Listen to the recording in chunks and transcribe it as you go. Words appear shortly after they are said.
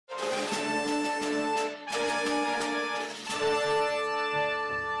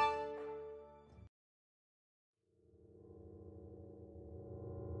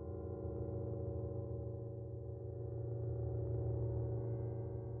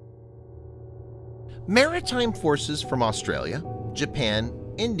Maritime forces from Australia, Japan,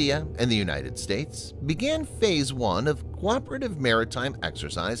 India, and the United States began Phase 1 of Cooperative Maritime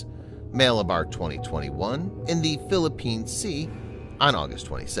Exercise Malabar 2021 in the Philippine Sea on August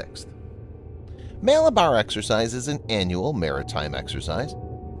 26th. Malabar exercise is an annual maritime exercise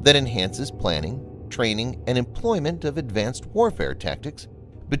that enhances planning, training, and employment of advanced warfare tactics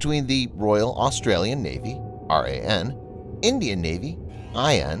between the Royal Australian Navy (RAN), Indian Navy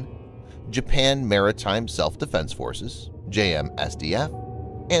 (IN), Japan Maritime Self-Defense Forces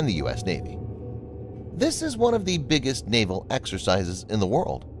 (JMSDF), and the U.S. Navy. This is one of the biggest naval exercises in the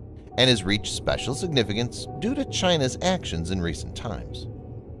world and has reached special significance due to China's actions in recent times.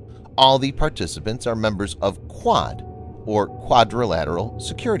 All the participants are members of Quad, or Quadrilateral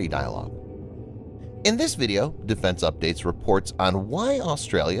Security Dialogue. In this video, Defense Updates reports on why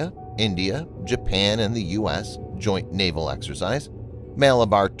Australia, India, Japan, and the U.S. joint naval exercise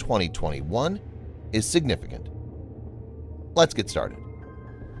Malabar 2021 is significant. Let's get started.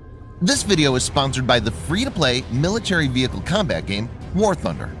 This video is sponsored by the free-to-play military vehicle combat game War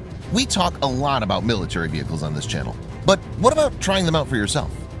Thunder. We talk a lot about military vehicles on this channel, but what about trying them out for yourself?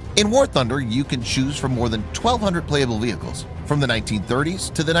 In War Thunder, you can choose from more than 1,200 playable vehicles from the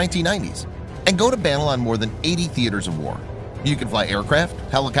 1930s to the 1990s and go to battle on more than 80 theaters of war. You can fly aircraft,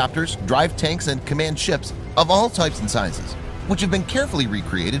 helicopters, drive tanks, and command ships of all types and sizes, which have been carefully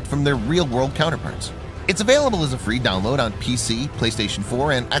recreated from their real-world counterparts. It's available as a free download on PC, PlayStation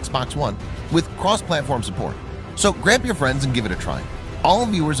 4, and Xbox One with cross-platform support. So grab your friends and give it a try. All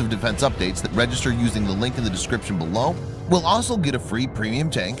viewers of Defense Updates that register using the link in the description below will also get a free premium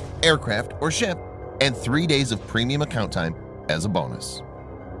tank, aircraft, or ship and 3 days of premium account time as a bonus.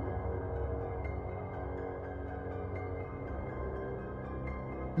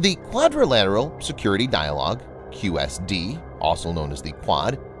 The Quadrilateral Security Dialogue, QSD, also known as the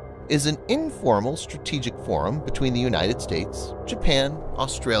Quad, is an informal strategic forum between the United States, Japan,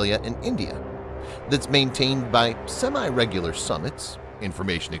 Australia, and India that's maintained by semi-regular summits,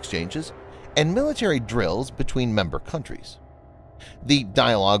 information exchanges, and military drills between member countries. The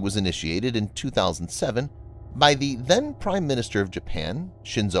dialogue was initiated in 2007 by the then Prime Minister of Japan,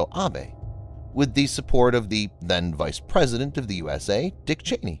 Shinzo Abe, with the support of the then Vice President of the USA, Dick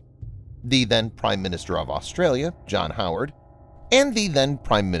Cheney, the then Prime Minister of Australia, John Howard, and the then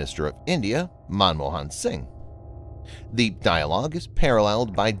Prime Minister of India, Manmohan Singh. The dialogue is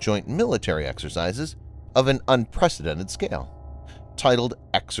paralleled by joint military exercises of an unprecedented scale, titled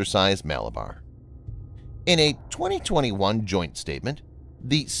Exercise Malabar. In a 2021 joint statement,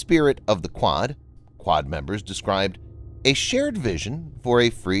 the spirit of the Quad members described a shared vision for a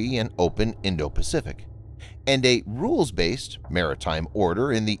free and open Indo-Pacific and a rules-based maritime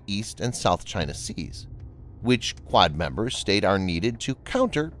order in the East and South China Seas, which Quad members state are needed to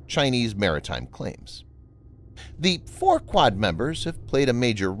counter Chinese maritime claims. The 4 Quad members have played a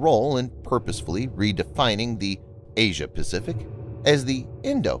major role in purposefully redefining the Asia-Pacific as the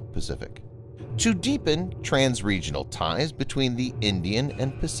Indo-Pacific to deepen trans-regional ties between the Indian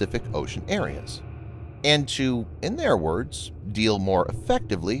and Pacific Ocean areas, and to, in their words, deal more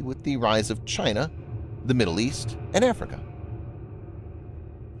effectively with the rise of China, the Middle East, and Africa.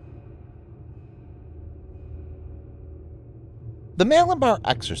 The Malabar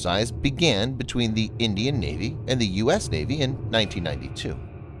exercise began between the Indian Navy and the U.S. Navy in 1992.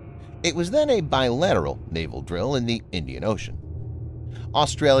 It was then a bilateral naval drill in the Indian Ocean.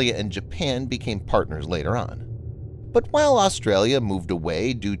 Australia and Japan became partners later on. But while Australia moved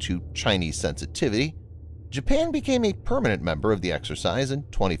away due to Chinese sensitivity, Japan became a permanent member of the exercise in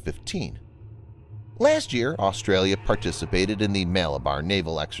 2015. Last year, Australia participated in the Malabar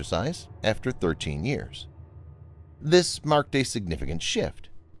naval exercise after 13 years. This marked a significant shift.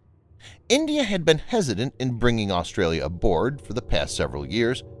 India had been hesitant in bringing Australia aboard for the past several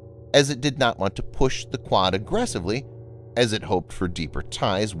years, as it did not want to push the Quad aggressively as it hoped for deeper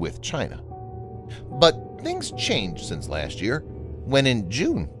ties with China. But things changed since last year, when in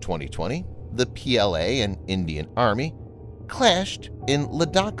June 2020, the PLA and Indian Army clashed in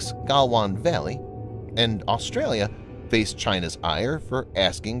Ladakh's Galwan Valley, and Australia faced China's ire for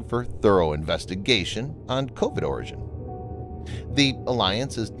asking for thorough investigation on COVID origin. The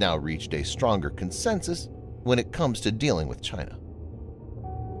alliance has now reached a stronger consensus when it comes to dealing with China.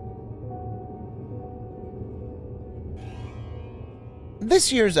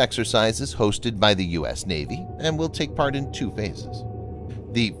 This year's exercise is hosted by the U.S. Navy and will take part in 2 phases.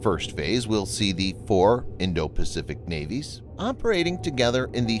 The first phase will see the 4 Indo-Pacific navies operating together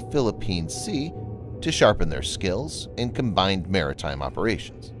in the Philippine Sea to sharpen their skills in combined maritime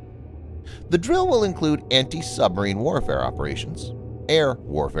operations. The drill will include anti-submarine warfare operations, air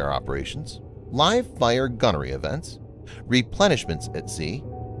warfare operations, live-fire gunnery events, replenishments at sea,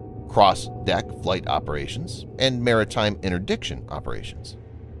 cross-deck flight operations, and maritime interdiction operations.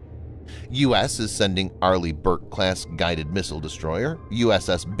 U.S. is sending Arleigh Burke-class guided missile destroyer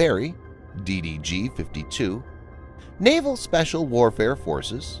USS Barry, DDG-52, Naval Special Warfare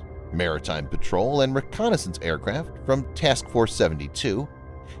Forces, Maritime Patrol and Reconnaissance Aircraft from Task Force 72,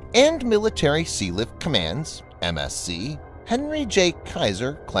 and Military Sealift Command's MSC Henry J.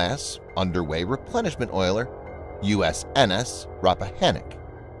 Kaiser-class underway replenishment oiler USNS Rappahannock,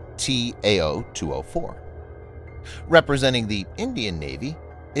 TAO-204. Representing the Indian Navy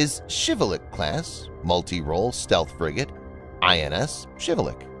is Shivalik-class multi-role stealth frigate INS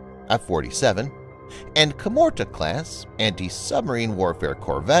Shivalik, F-47, and Kamorta-class anti-submarine warfare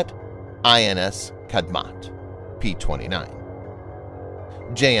corvette INS Kadmat, P-29.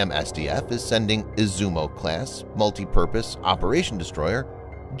 JMSDF is sending Izumo-class multi-purpose operation destroyer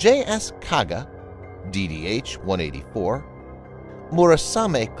JS Kaga, DDH-184,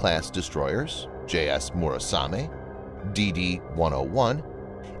 Murasame-class destroyers JS Murasame, DD-101,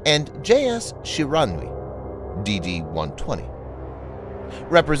 and JS Shiranui, DD-120.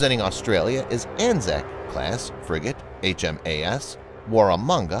 Representing Australia is Anzac-class frigate HMAS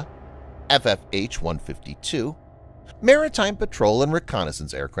Warramunga, FFH-152. Maritime patrol and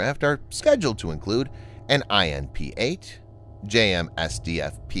reconnaissance aircraft are scheduled to include an INP-8,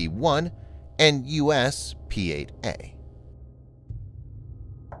 JMSDF P-1, and US P-8A.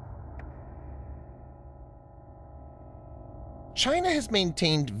 China has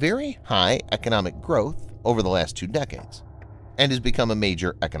maintained very high economic growth over the last 2 decades and has become a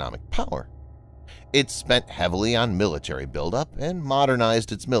major economic power. It's spent heavily on military buildup and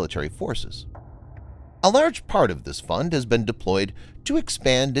modernized its military forces. A large part of this fund has been deployed to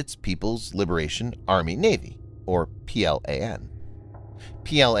expand its People's Liberation Army Navy, or PLAN.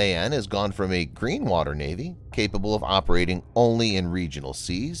 PLAN has gone from a green water navy capable of operating only in regional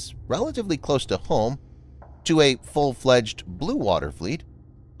seas, relatively close to home, to a full-fledged blue water fleet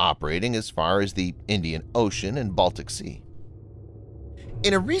operating as far as the Indian Ocean and Baltic Sea.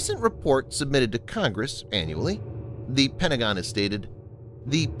 In a recent report submitted to Congress annually, the Pentagon has stated,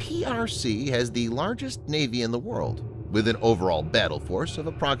 "The PRC has the largest navy in the world, with an overall battle force of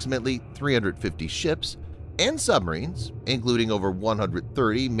approximately 350 ships and submarines, including over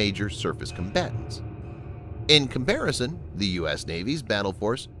 130 major surface combatants. In comparison, the U.S. Navy's battle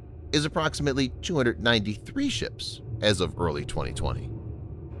force is approximately 293 ships as of early 2020.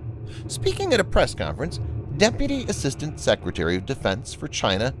 Speaking at a press conference, Deputy Assistant Secretary of Defense for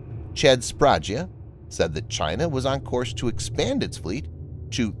China, Chad Spragia, said that China was on course to expand its fleet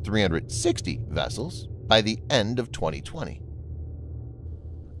to 360 vessels by the end of 2020.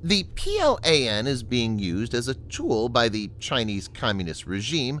 The PLAN is being used as a tool by the Chinese Communist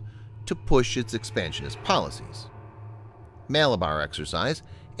regime to push its expansionist policies. Malabar exercise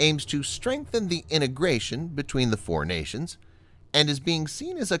aims to strengthen the integration between the 4 nations and is being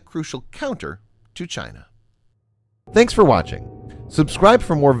seen as a crucial counter to China. Thanks for watching. Subscribe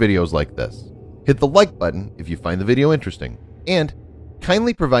for more videos like this. Hit the like button if you find the video interesting, and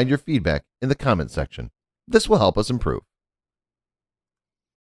kindly provide your feedback in the comment section. This will help us improve.